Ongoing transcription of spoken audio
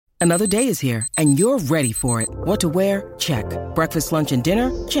Another day is here, and you're ready for it. What to wear? Check. Breakfast, lunch, and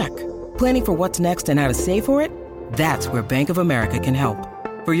dinner? Check. Planning for what's next and how to save for it? That's where Bank of America can help.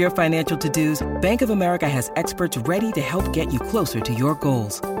 For your financial to-dos, Bank of America has experts ready to help get you closer to your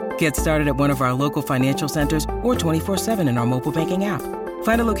goals. Get started at one of our local financial centers or 24/7 in our mobile banking app.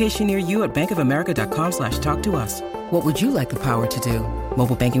 Find a location near you at bankofamerica.com/talktous. What would you like the power to do?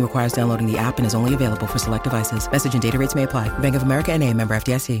 Mobile banking requires downloading the app and is only available for select devices. Message and data rates may apply. Bank of America N.A., member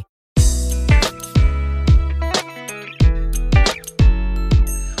FDIC.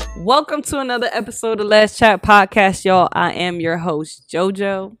 Welcome to another episode of Let's Chat Podcast, y'all. I am your host,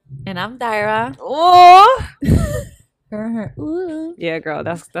 JoJo. And I'm Daira. Oh! Ooh. Yeah, girl,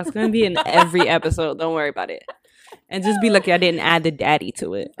 that's going to be in every episode. Don't worry about it. And just be lucky I didn't add the daddy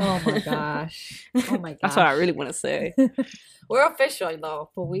to it. Oh, my gosh. Oh, my gosh. That's what I really want to say. We're official,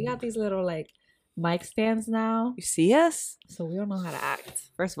 though. But we got these little, mic stands now. You see us? So we don't know how to act.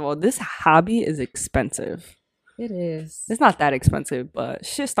 First of all, this hobby is expensive. It is. It's not that expensive, but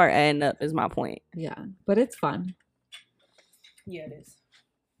shit start adding up is my point. Yeah, but it's fun. Yeah, it is.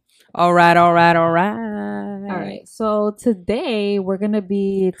 All right. All right. So today we're going to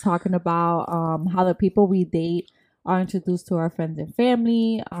be talking about how the people we date are introduced to our friends and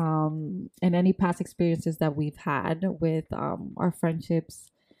family, and any past experiences that we've had with our friendships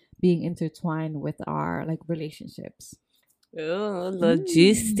being intertwined with our relationships. Oh,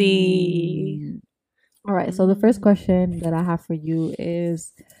 logistic. All right. So the first question that I have for you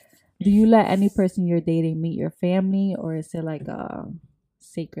is, do you let any person you're dating meet your family, or is it like a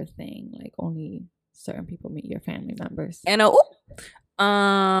sacred thing? Like only certain people meet your family members? And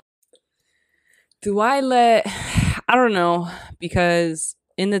do I let... I don't know, because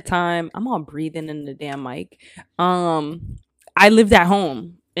in the time... I'm all breathing in the damn mic. I lived at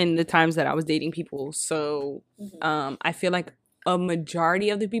home in the times that I was dating people. So I feel like a majority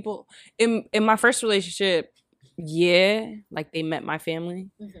of the people in my first relationship, they met my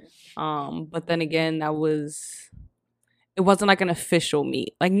family. But then again, it wasn't like an official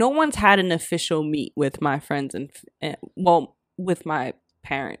meet. Like no one's had an official meet with my friends and with my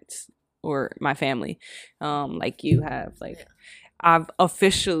parents or my family. Like you have, I've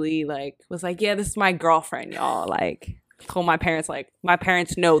officially was like, yeah, this is my girlfriend, y'all. Told my parents, my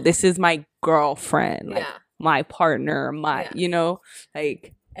parents know this is my girlfriend. My partner, and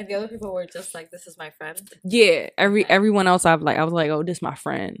the other people were just like, this is my friend. Yeah, everyone else I was like, oh, this is my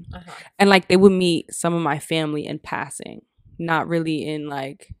friend. And they would meet some of my family in passing, not really in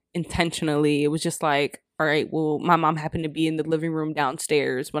intentionally. It was just all right, well, my mom happened to be in the living room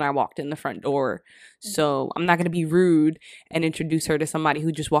downstairs when I walked in the front door. So I'm not going to be rude and introduce her to somebody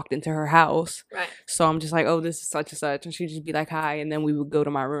who just walked into her house. Right. So I'm just like, oh, this is such and such. And she'd just be like, hi. And then we would go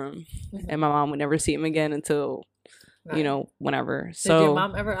to my room. And my mom would never see him again until, whenever. So did your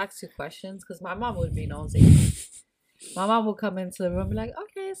mom ever ask you questions? Because my mom would be nosy. My mom would come into the room and be like,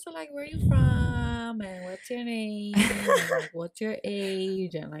 okay, so where are you from? And what's your name? And what's your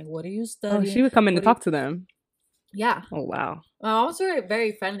age? And what are you studying? Oh, she would come in to talk to them. Yeah. Oh, wow. My mom was very,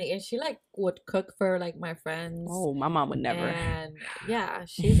 very friendly. And she would cook for my friends. Oh, my mom would never. And yeah,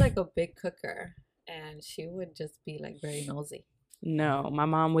 she's a big cooker. And she would just be very nosy. No, my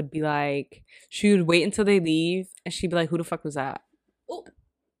mom would be she would wait until they leave. And she'd be like, who the fuck was that? Oh.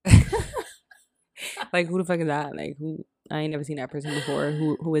 Who the fuck is that? Who? I ain't never seen that person before.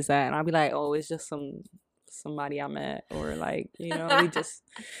 Who is that? And I'll be like, oh, it's just somebody I met, or we just.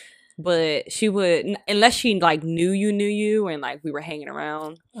 But she would, unless she knew you, and we were hanging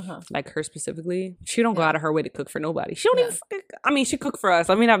around, her specifically. She don't go out of her way to cook for nobody. She don't even. I mean, she cook for us.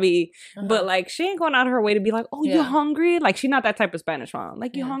 I mean, but she ain't going out of her way to be like, oh, you hungry? She's not that type of Spanish mom.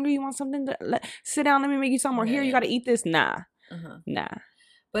 You hungry? You want something? Sit down. Let me make you something. Or here, you got to eat this. Nah.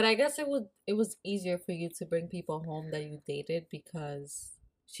 But I guess it was easier for you to bring people home that you dated because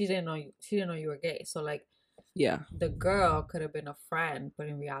she didn't know you were gay. So yeah, the girl could have been a friend, but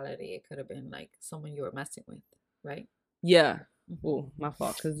in reality it could have been someone you were messing with, right? Yeah. Oh, my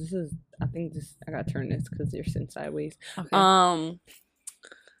fault. Because I gotta turn this because you're sitting sideways. Okay.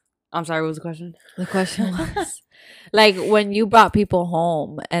 I'm sorry, what was the question? The question was when you brought people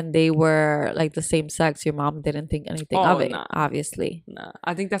home and they were the same sex, your mom didn't think anything of it, obviously. Nah.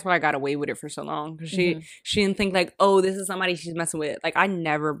 I think that's why I got away with it for so long. Because she didn't think oh, this is somebody she's messing with. I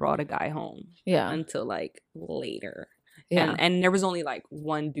never brought a guy home. Yeah. Until later. Yeah. And there was only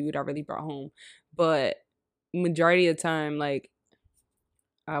one dude I really brought home. But majority of the time,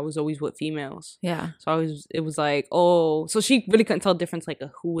 I was always with females. Yeah. So it was oh, so she really couldn't tell the difference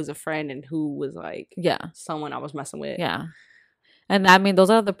who was a friend and who was someone I was messing with. Yeah. And I mean, those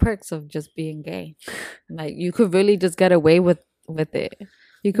are the perks of just being gay. You could really just get away with it.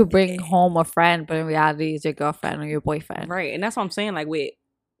 You could bring home a friend, but in reality, it's your girlfriend or your boyfriend. Right. And that's what I'm saying. Like,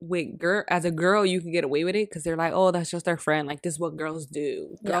 with girl, as a girl, you can get away with it because they're like, oh, that's just their friend. Like, this is what girls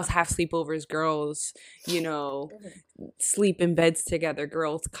do. Girls have sleepovers. Girls, sleep in beds together.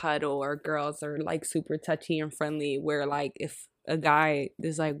 Girls cuddle, or girls are like super touchy and friendly. Where like if a guy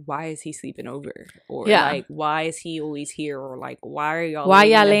is like, why is he sleeping over? Or like, why is he always here? Or like, why are y'all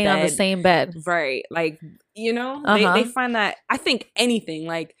laying on the same bed? Right. Like, they find that, I think anything,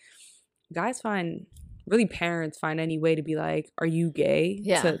 like guys parents find any way to be like, are you gay?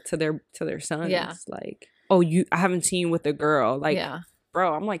 To their sons. Yeah. Like, oh, I haven't seen you with a girl. Like,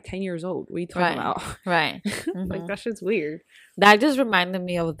 bro, I'm like 10 years old. What are you talking about? Right. Like, that shit's weird. That just reminded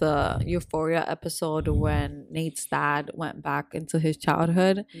me of the Euphoria episode when Nate's dad went back into his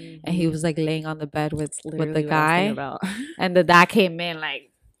childhood, and he was like laying on the bed with the guy, and the dad came in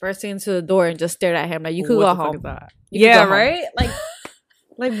like bursting into the door and just stared at him like, you could go home. Yeah, right? Like,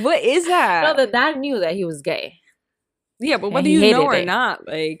 what is that? No, the dad knew that he was gay. Yeah, but whether you know or not,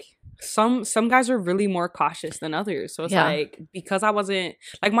 like, some guys are really more cautious than others. So it's like, because I wasn't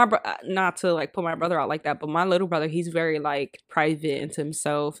like not to like put my brother out like that, but my little brother, he's very like private into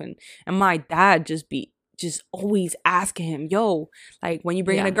himself, and my dad just always asking him, yo, like, when you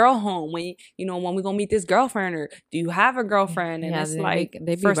bringing a girl home, when when we gonna meet this girlfriend, or do you have a girlfriend? And it's like,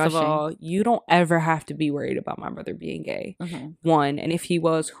 first of all, you don't ever have to be worried about my brother being gay. One, and if he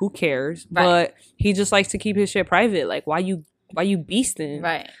was, who cares? Right. But he just likes to keep his shit private. Like, why you beasting?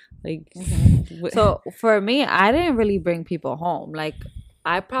 Right. Like, so for me, I didn't really bring people home. Like,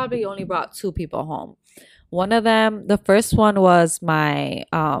 I probably only brought 2 people home. One of them, the first one was my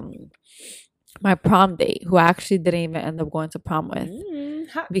my prom date, who I actually didn't even end up going to prom with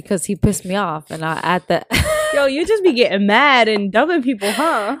because he pissed me off. And yo, you just be getting mad and dumping people,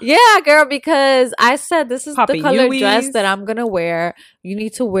 huh? Yeah, girl, because I said, this is the color dress that I'm gonna wear. You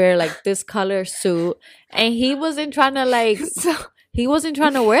need to wear like this color suit, and he wasn't trying to like. He wasn't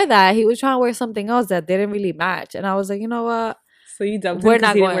trying to wear that. He was trying to wear something else that didn't really match. And I was like, you know what? So you dumped him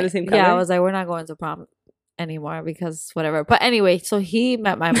because he didn't wear the same color? Yeah, I was like, we're not going to prom anymore because whatever. But anyway, so he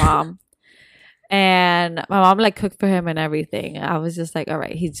met my mom. And my mom like cooked for him and everything. I was just like, all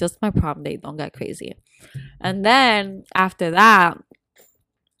right, he's just my prom date. Don't get crazy. And then after that,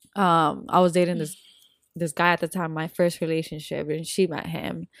 I was dating this guy at the time, my first relationship. And she met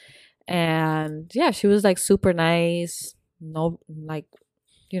him. And yeah, she was like super nice. No, like,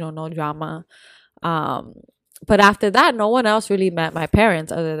 no drama. But after that, no one else really met my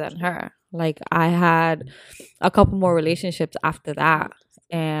parents other than her. Like, I had a couple more relationships after that,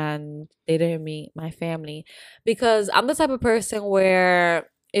 and they didn't meet my family, because I'm the type of person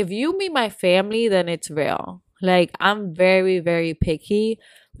where if you meet my family, then it's real. Like, I'm very, very picky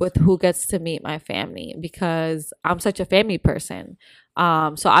with who gets to meet my family because I'm such a family person.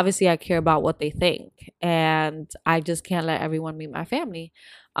 So obviously I care about what they think, and I just can't let everyone meet my family.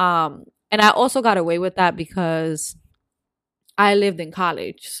 And I also got away with that because I lived in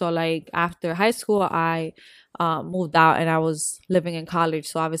college. So like after high school, I moved out and I was living in college.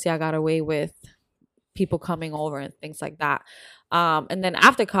 So obviously I got away with people coming over and things like that. And then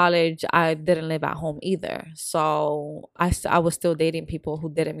after college, I didn't live at home either. So I was still dating people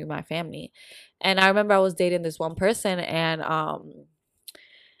who didn't meet my family. And I remember I was dating this one person, and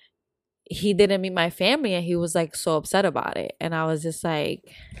he didn't meet my family, and he was like so upset about it. And I was just like,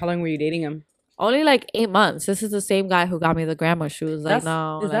 how long were you dating him? Only like 8 months. This is the same guy who got me the grandma shoes. Like, is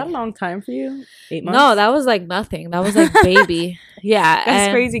that a long time for you? 8 months? No, that was like nothing. That was like baby. Yeah.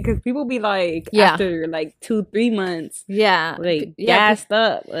 That's crazy because people be like, after like 2-3 months. Yeah. Like, gassed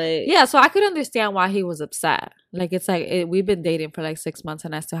up. Like, yeah, so I could understand why he was upset. Like, it's like, we've been dating for like 6 months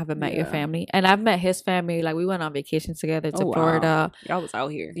and I still haven't met your family. And I've met his family. Like, we went on vacation together to Florida. Y'all was out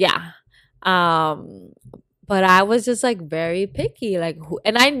here. Yeah. But I was just like very picky, like,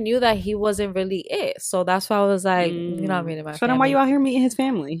 and I knew that he wasn't really it, so that's why I was like, you're not meeting my family. So then, why you out here meeting his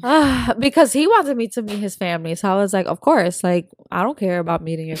family? Because he wanted me to meet his family, so I was like, of course, like, I don't care about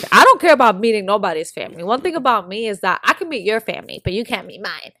meeting your. I don't care about meeting nobody's family. One thing about me is that I can meet your family, but you can't meet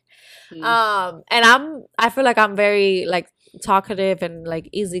mine. And I feel like I'm very like talkative and like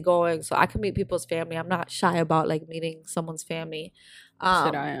easygoing, so I can meet people's family. I'm not shy about like meeting someone's family.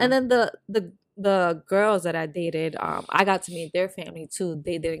 And then the girls that I dated, I got to meet their family too.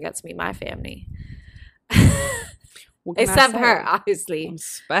 They didn't get to meet my family. Except her, obviously. I'm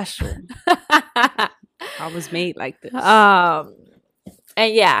special. I was made like this.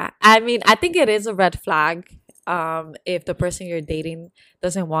 And yeah, I mean, I think it is a red flag if the person you're dating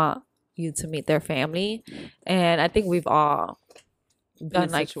doesn't want you to meet their family. And I think we've all done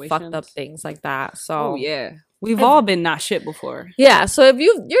like fucked up things like that. So yeah. We've all been not shit before. Yeah, so if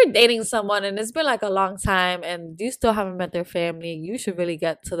you're dating someone and it's been like a long time and you still haven't met their family, you should really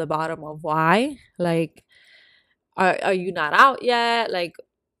get to the bottom of why. Like, are you not out yet? Like,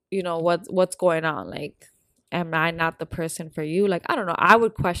 what's going on? Like, am I not the person for you? Like, I don't know. I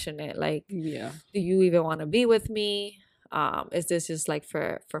would question it. Like, Yeah. Do you even want to be with me? Is this just like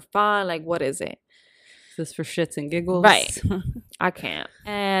for fun? Like, what is it? Is this for shits and giggles? Right. I can't.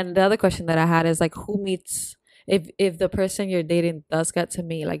 And the other question that I had is like, who meets if the person you're dating does get to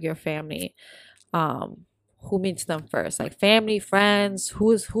meet like your family, who meets them first? Like family, friends,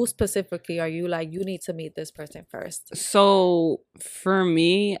 who specifically are you like, you need to meet this person first? So for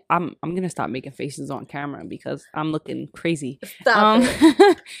me, I'm gonna stop making faces on camera because I'm looking crazy. Stop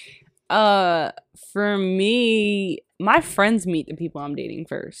it. For me, my friends meet the people I'm dating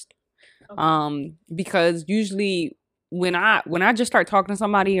first. Okay. Because usually when I just start talking to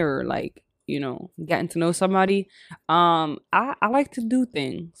somebody or like, getting to know somebody, I like to do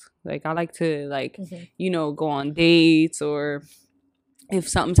things. Like I like to go on dates, or if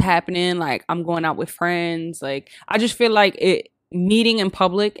something's happening, like I'm going out with friends. Like I just feel like meeting in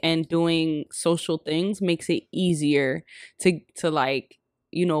public and doing social things makes it easier to like,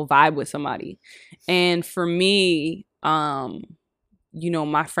 vibe with somebody. And for me, my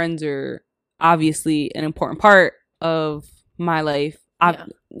friends are obviously an important part of my life.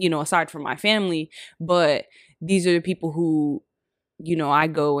 Aside from my family, but these are the people who, I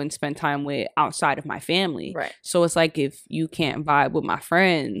go and spend time with outside of my family. Right. So it's like, if you can't vibe with my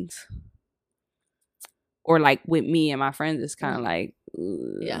friends or like with me and my friends, it's kind of like,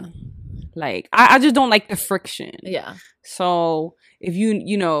 yeah. Like, I just don't like the friction. Yeah. So if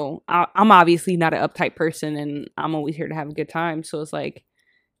I'm obviously not an uptight person and I'm always here to have a good time. So it's like,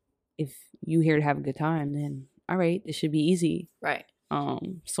 if you here to have a good time, then all right, this should be easy. Right.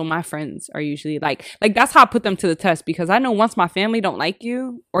 So my friends are usually like that's how I put them to the test, because I know once my family don't like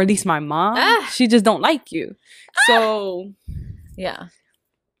you, or at least my mom, she just don't like you. So yeah.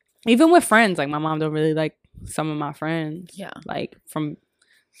 Even with friends, like my mom don't really like some of my friends. Yeah. Like from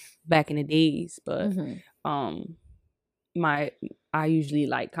back in the days. But I usually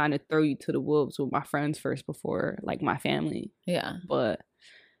like kind of throw you to the wolves with my friends first before like my family. Yeah. But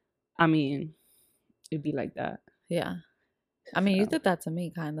I mean, it'd be like that. Yeah. I mean, you did that to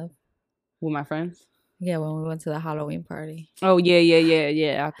me, kind of. With my friends? Yeah, when we went to the Halloween party. Oh, yeah.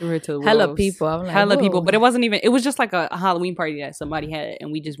 I threw her to the wolves. Hella people. I'm like, hella whoa. people. But it was just like a Halloween party that somebody had,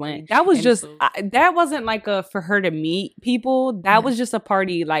 and we just went. That was that wasn't like for her to meet people. That was just a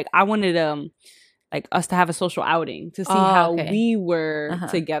party. Like, I wanted like us to have a social outing to see how we were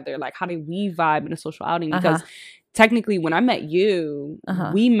together. Like, how did we vibe in a social outing? Because technically, when I met you,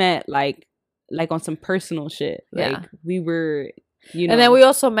 we met like on some personal shit. Like we were, and then we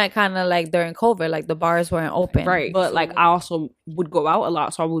also met kind of like during COVID, like the bars weren't open, right? But like I also would go out a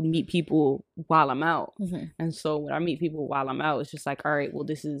lot, so I would meet people while I'm out. And so when I meet people while I'm out, it's just like, all right, well,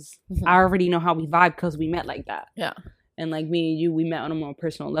 this is I already know how we vibe because we met like that. Yeah. And like me and you, we met on a more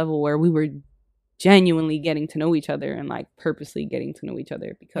personal level where we were genuinely getting to know each other and like purposely getting to know each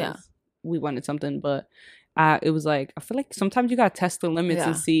other because we wanted something. But it was like, I feel like sometimes you gotta test the limits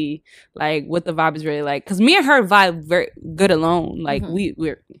and see like what the vibe is really like. Cause me and her vibe very good alone. Like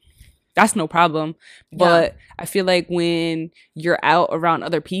we're that's no problem. But I feel like when you're out around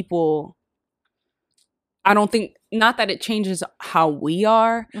other people, I don't think, not that it changes how we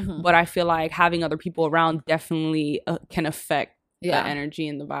are, but I feel like having other people around definitely can affect the energy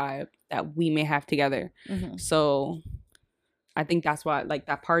and the vibe that we may have together. So I think that's why like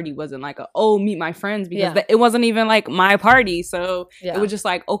that party wasn't like meet my friends, because it wasn't even like my party. So it was just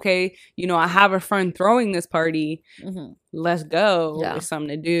like, okay, I have a friend throwing this party. Let's go. There's something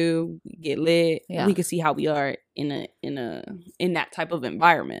to do. Get lit. We can see how we are in that type of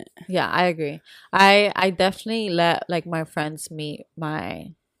environment. Yeah, I agree. I definitely let like my friends meet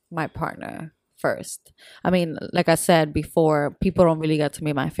my partner first. I mean, like I said before, people don't really get to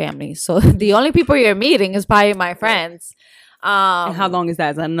meet my family. So the only people you're meeting is probably my friends. And how long is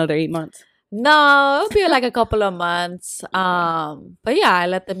that? Is that another 8 months? No, it'll be like a couple of months. But yeah, I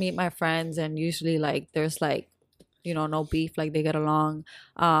let them meet my friends, and usually like there's like, no beef, like they get along.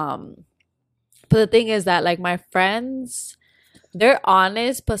 But the thing is that like my friends, they're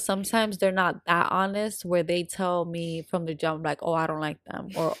honest, but sometimes they're not that honest, where they tell me from the jump like, oh, I don't like them,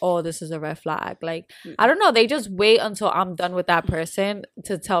 or oh, this is a red flag. Like I don't know, they just wait until I'm done with that person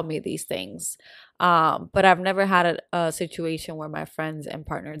to tell me these things. But I've never had a situation where my friends and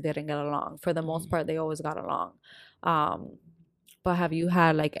partner didn't get along. For the most part, they always got along. But have you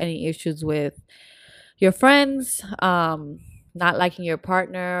had like any issues with your friends? not liking your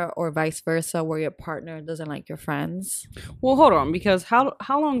partner, or vice versa, where your partner doesn't like your friends? Well, hold on, because how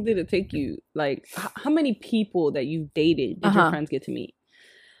long did it take you? Like, how many people that you dated did your friends get to meet?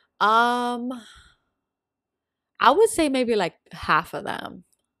 I would say maybe like half of them.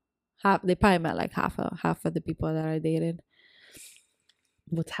 They probably met like half of the people that I dated.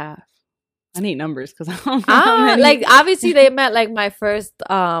 What's half? I need numbers because I don't know how many. Like obviously they met like my first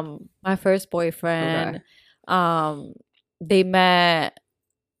boyfriend. Okay. They met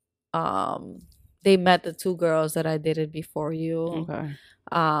the two girls that I dated before you. Okay.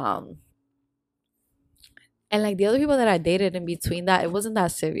 And like the other people that I dated in between that, it wasn't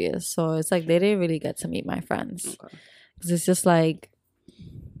that serious. So it's like they didn't really get to meet my friends. Okay. Because it's just like,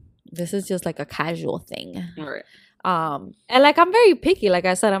 this is just like a casual thing. Right. And like I'm very picky. Like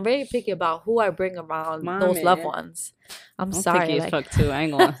I said, I'm very picky about who I bring around those loved ones. I'm sorry. Picky like, as fuck too. I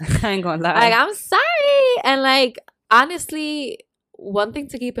ain't gonna lie. Like I'm sorry. And like honestly, one thing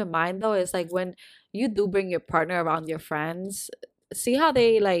to keep in mind though is like when you do bring your partner around your friends, see how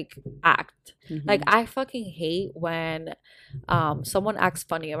they like act. Mm-hmm. Like I fucking hate when someone acts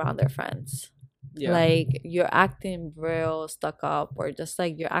funny around their friends. Yeah. Like you're acting real stuck up, or just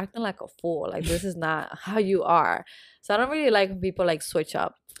like you're acting like a fool. Like this is not how you are. So I don't really like when people like switch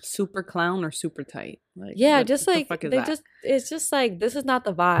up. Super clown or super tight. Like, yeah, just like it's just like this is not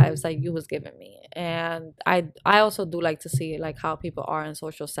the vibes like you was giving me. And I also do like to see like how people are in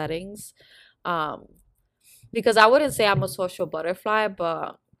social settings. Because I wouldn't say I'm a social butterfly,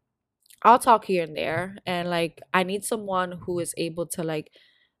 but I'll talk here and there. And like I need someone who is able to like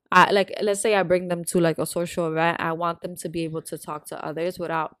let's say I bring them to like a social event. I want them to be able to talk to others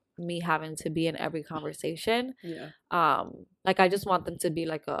without me having to be in every conversation. Yeah. Like I just want them to be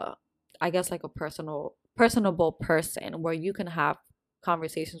like I guess like a personable person where you can have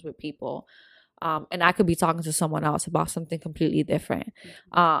conversations with people. And I could be talking to someone else about something completely different.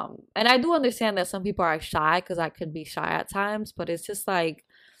 And I do understand that some people are shy, because I could be shy at times, but it's just like,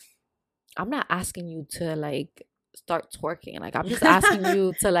 I'm not asking you to like start twerking. Like I'm just asking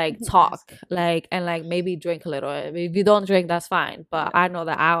you to like talk, like, and like maybe drink a little. If you don't drink, that's fine, but I know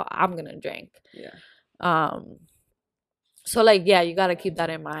that I'm gonna drink. Yeah. So like, yeah, you gotta keep that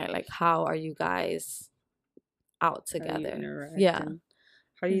in mind. Like, how are you guys out together? Yeah.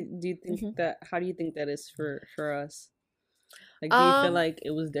 How do you think that? How do you think that is for us? Like, do you feel like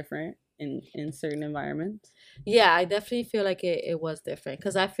it was different in certain environments? Yeah, I definitely feel like it was different,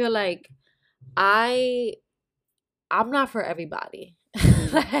 because I feel like I'm not for everybody.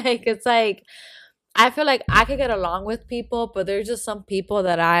 Like it's like I feel like I could get along with people, but there's just some people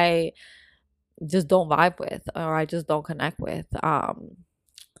that I just don't vibe with, or I just don't connect with.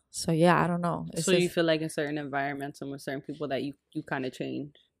 So yeah, I don't know. So you feel like in certain environments and with certain people that you kind of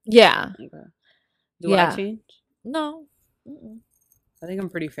change? Yeah. Okay. Do I change? No. Mm-mm. I think I'm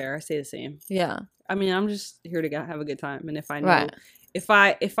pretty fair. I stay the same. Yeah. I mean, I'm just here to have a good time, and if I know, if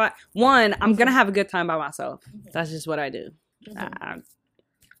I I'm gonna have a good time by myself. That's just what I do.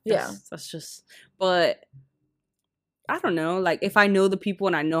 That's just. But I don't know. Like if I know the people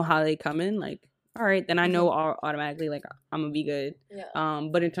and I know how they come in, like. All right, then I know automatically like I'm gonna be good. Yeah.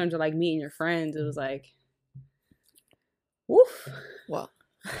 But in terms of like meeting your friends, it was like, woof. Well,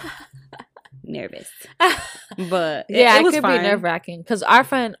 nervous. But yeah, it was could fine. Be nerve-wracking, because our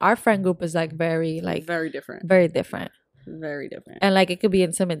friend group is like very different, very different, and like it could be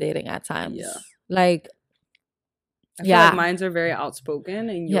intimidating at times. Yeah, like I feel like mine's are very outspoken,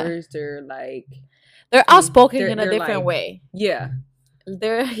 and yours they're outspoken in a different way. Yeah.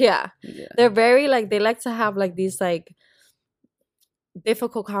 They're very like, they like to have like these like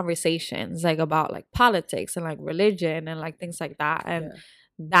difficult conversations like about like politics and like religion and like things like that, and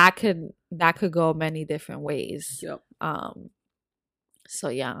that could go many different ways. Yep. So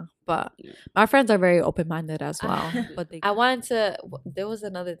yeah, but my friends are very open-minded as well. But there was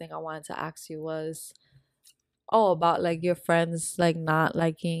another thing I wanted to ask you was about like your friends like not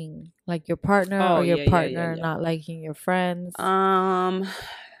liking like your partner, or your partner not liking your friends.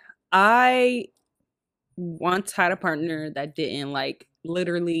 I once had a partner that didn't like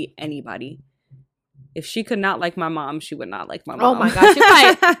literally anybody. If she could not like my mom, she would not like my mom. Oh my god,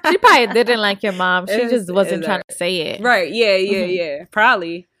 she probably didn't like your mom. She just wasn't trying to say it. Right? Yeah.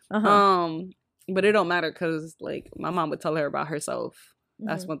 Probably. But it don't matter, because like my mom would tell her about herself.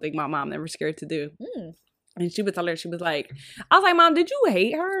 That's one thing my mom never scared to do. And she would tell her, she was like, I was like, Mom, did you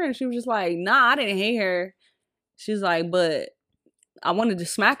hate her? And she was just like, nah, I didn't hate her. She's like, but I wanted to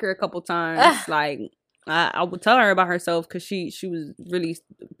smack her a couple times. Like, I would tell her about herself, because she was really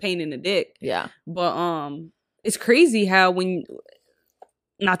pain in the dick. Yeah. But it's crazy how when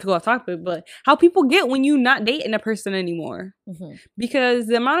not to go off topic, but how people get when you not dating a person anymore. Mm-hmm. Because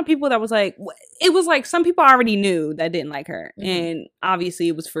the amount of people that was like, it was like some people already knew that didn't like her. Mm-hmm. And obviously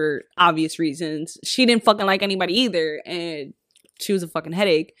it was for obvious reasons. She didn't fucking like anybody either. And she was a fucking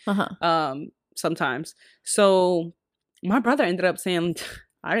headache sometimes. So my brother ended up saying,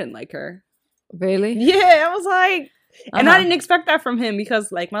 I didn't like her. Really? Yeah, I was like, and I didn't expect that from him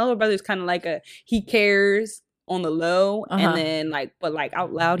because like my little brother's kind of like he cares on the low and then like, but like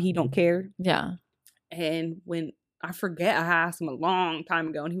out loud, he don't care. Yeah. And when I forget, I asked him a long time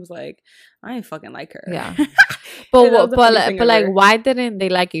ago and he was like, I ain't fucking like her. Yeah. but like, why didn't they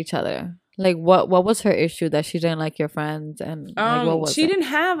like each other? Like what was her issue that she didn't like your friends? And like, what was she didn't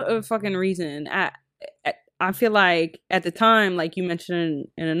have a fucking reason. I feel like at the time, like you mentioned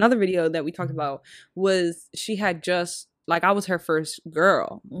in another video that we talked about, was she had just, like, I was her first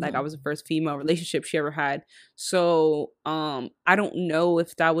girl. Mm-hmm. Like, I was the first female relationship she ever had. So, I don't know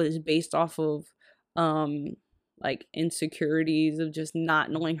if that was based off of, like, insecurities of just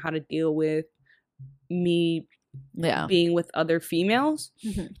not knowing how to deal with me being with other females.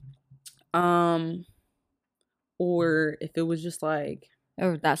 Mm-hmm. Or if it was just, like...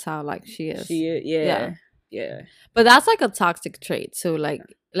 Or that's how, like, she is. Yeah. But that's like a toxic trait. So like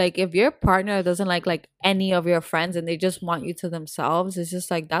if your partner doesn't like any of your friends and they just want you to themselves, it's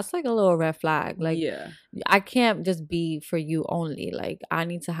just like, that's like a little red flag. Like, I can't just be for you only. Like, I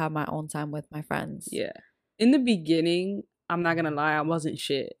need to have my own time with my friends. Yeah. In the beginning, I'm not gonna lie, I wasn't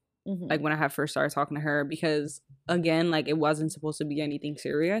shit. Mm-hmm. Like when I had first started talking to her, because again, like it wasn't supposed to be anything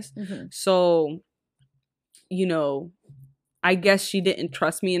serious. Mm-hmm. So, you know, I guess she didn't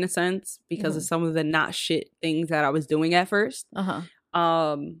trust me in a sense because of some of the not shit things that I was doing at first. But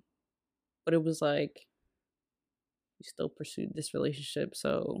it was like, you still pursued this relationship.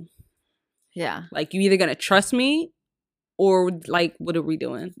 So yeah, like you either gonna trust me or like, what are we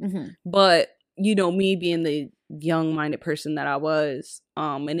doing? Mm-hmm. But you know, me being the young-minded person that I was,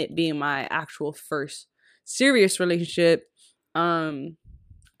 and it being my actual first serious relationship, I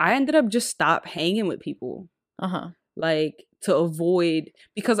ended up just stop hanging with people. Like to avoid,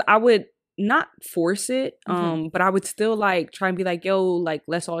 because I would not force it, but I would still like try and be like, yo, like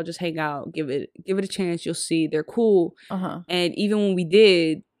let's all just hang out, give it a chance, you'll see they're cool. And even when we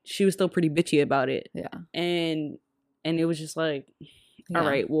did, she was still pretty bitchy about it. And it was just like, all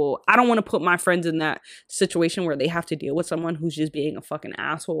right, well, I don't want to put my friends in that situation where they have to deal with someone who's just being a fucking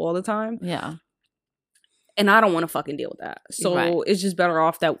asshole all the time. And I don't want to fucking deal with that. So it's just better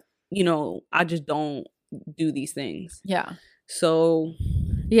off that, you know, I just don't do these things. So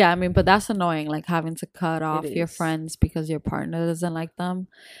I mean, but that's annoying, like having to cut off your friends because your partner doesn't like them.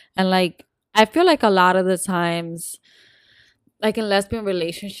 And like I feel like a lot of the times, like in lesbian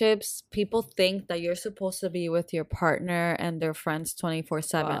relationships, people think that you're supposed to be with your partner and their friends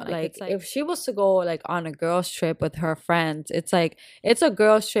 24/7. Wow, like if she was to go like on a girls trip with her friends, it's like it's a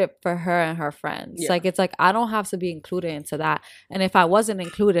girls trip for her and her friends. Like it's like I don't have to be included into that. And if I wasn't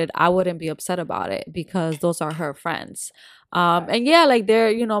included, I wouldn't be upset about it because those are her friends. And yeah, like they're,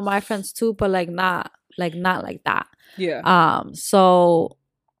 you know, my friends too, but like not like that. So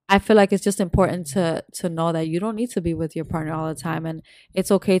I feel like it's just important to know that you don't need to be with your partner all the time, and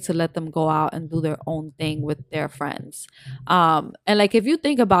it's okay to let them go out and do their own thing with their friends. And like if you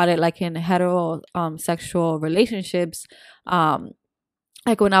think about it, like in sexual relationships,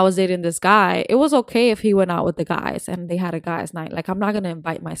 like when I was dating this guy, it was okay if he went out with the guys and they had a guys' night. Like I'm not gonna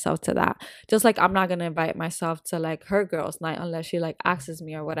invite myself to that. Just like I'm not gonna invite myself to like her girls' night unless she like asks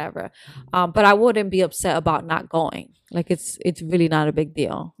me or whatever. But I wouldn't be upset about not going. Like it's really not a big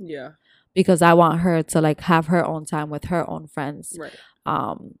deal. Because I want her to like have her own time with her own friends.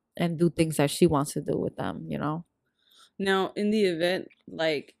 And do things that she wants to do with them, you know? Now, in the event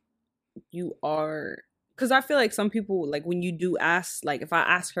like you are, because I feel like some people, like when you do ask, like if I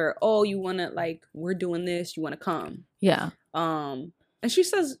ask her, oh, you want to, like, we're doing this, you want to come? And she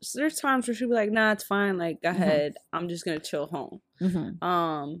says there's times where she'll be like, nah, it's fine, like go ahead, I'm just gonna chill home.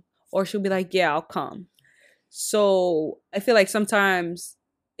 Or she'll be like, yeah, I'll come. So I feel like sometimes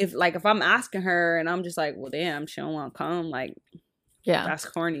if I'm asking her and I'm just like, well, damn, she don't want to come, like that's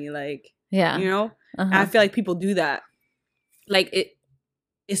corny, like you know. And I feel like people do that. Like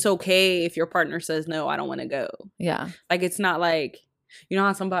it's okay if your partner says no, I don't want to go. Like it's not like you know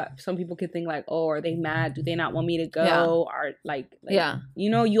how some people can think like, oh, are they mad? Do they not want me to go? Yeah. Or like you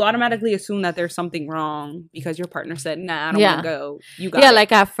know, you automatically assume that there's something wrong because your partner said, nah, I don't want to go. You got it.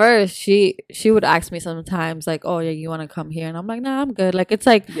 Like at first she would ask me sometimes like, oh yeah, you want to come here? And I'm like, nah, I'm good. Like it's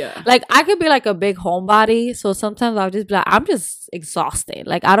like like I could be like a big homebody, so sometimes I'll just be like, I'm just exhausted.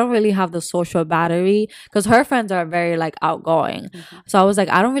 Like I don't really have the social battery because her friends are very like outgoing. So I was like,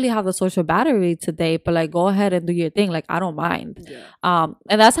 I don't really have the social battery today, but like go ahead and do your thing. Like I don't mind. And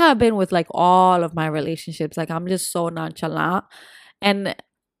that's how I've been with like all of my relationships. Like I'm just so nonchalant, and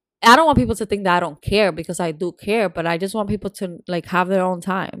I don't want people to think that I don't care, because I do care, but I just want people to like have their own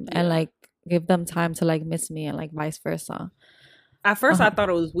time and like give them time to like miss me, and like vice versa. At first, I thought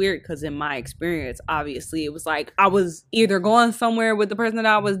it was weird because in my experience, obviously, it was like I was either going somewhere with the person that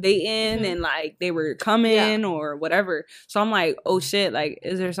I was dating and like they were coming or whatever. So I'm like, oh shit, like,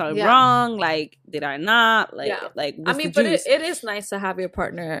 is there something wrong? Like, did I not? Like, like I mean, but it is nice to have your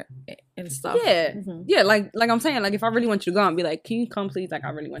partner and stuff. Yeah. Yeah, like I'm saying, like if I really want you to go, I'll be like, can you come please? Like I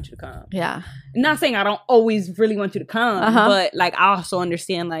really want you to come. Yeah. Not saying I don't always really want you to come, but like I also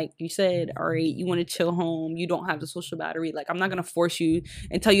understand, like you said, all right, you want to chill home, you don't have the social battery. Like I'm not gonna force you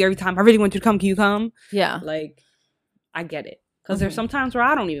and tell you every time I really want you to come, can you come? Yeah. Like I get it. Because there's some times where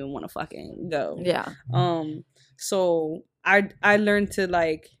I don't even want to fucking go. Yeah. So I learned to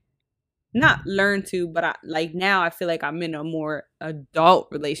like, not learn to, but I like now I feel like I'm in a more adult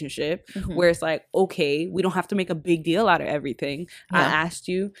relationship where it's like, okay, we don't have to make a big deal out of everything. I asked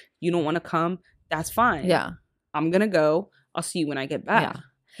you, you don't want to come, that's fine. Yeah. I'm gonna go. I'll see you when I get back.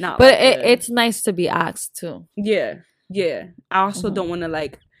 Not but like it's nice to be asked too. Yeah. I also don't want to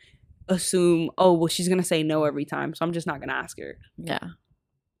like assume, oh well, she's gonna say no every time, so I'm just not gonna ask her. Yeah.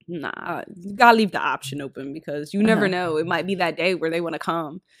 Nah, you gotta leave the option open, because you never know. It might be that day where they want to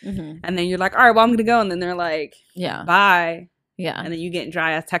come, and then you're like, all right, well, I'm gonna go, and then they're like, bye. Yeah. And then you get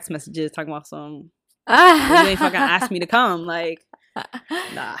dry ass text messages talking about some, you ain't fucking asked me to come. Like,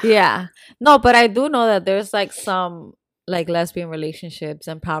 nah. Yeah. No, but I do know that there's like some like lesbian relationships,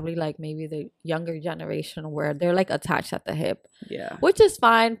 and probably like maybe the younger generation, where they're like attached at the hip. Yeah. Which is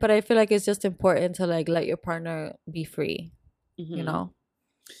fine, but I feel like it's just important to like let your partner be free, you know?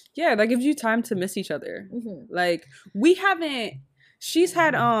 Yeah, that gives you time to miss each other. Like she's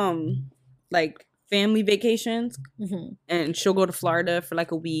had like family vacations, and she'll go to Florida for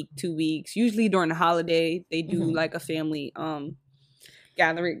like a week, 2 weeks. Usually during the holiday, they do like a family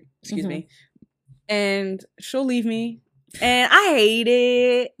gathering, excuse me. And she'll leave me, and I hate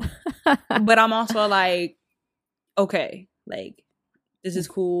it. But I'm also like, okay, like this is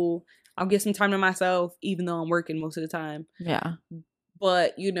cool. I'll get some time to myself, even though I'm working most of the time. Yeah.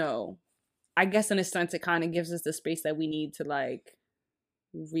 But, you know, I guess in a sense, it kind of gives us the space that we need to, like,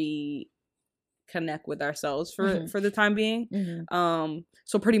 reconnect with ourselves for the time being.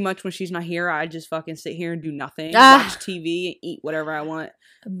 So pretty much when she's not here, I just fucking sit here and do nothing, watch TV and eat whatever I want,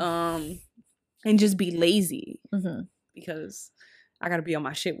 and just be lazy, because I gotta be on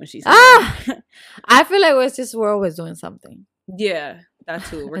my shit when she's here. I feel like we're always doing something. Yeah. That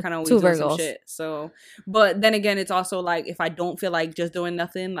too. We're kind of always doing some shit. So, but then again, it's also like, if I don't feel like just doing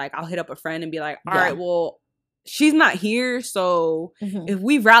nothing, like I'll hit up a friend and be like, all right, well, she's not here, so if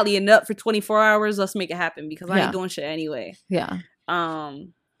we rallying up for 24 hours, let's make it happen, because I ain't doing shit anyway. Yeah.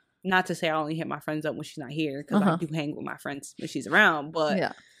 Not to say I only hit my friends up when she's not here, because I do hang with my friends when she's around,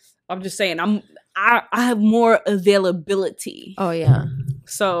 but I'm just saying I have more availability. Oh yeah.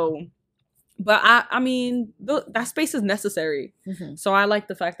 So, but I mean, that space is necessary. So I like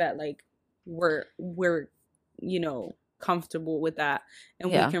the fact that like we're you know, comfortable with that,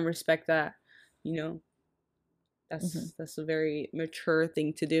 and we can respect that. You know, that's a very mature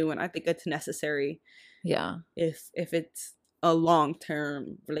thing to do, and I think it's necessary. Yeah. If it's a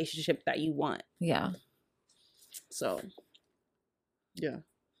long-term relationship that you want. Yeah. So, yeah.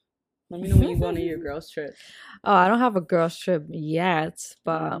 Let me know when you go on your girls' trip. Oh, I don't have a girls' trip yet,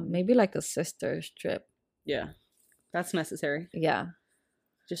 but maybe like a sister's trip. Yeah. That's necessary. Yeah.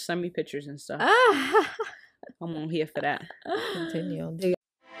 Just send me pictures and stuff. I'm on here for that. Continue.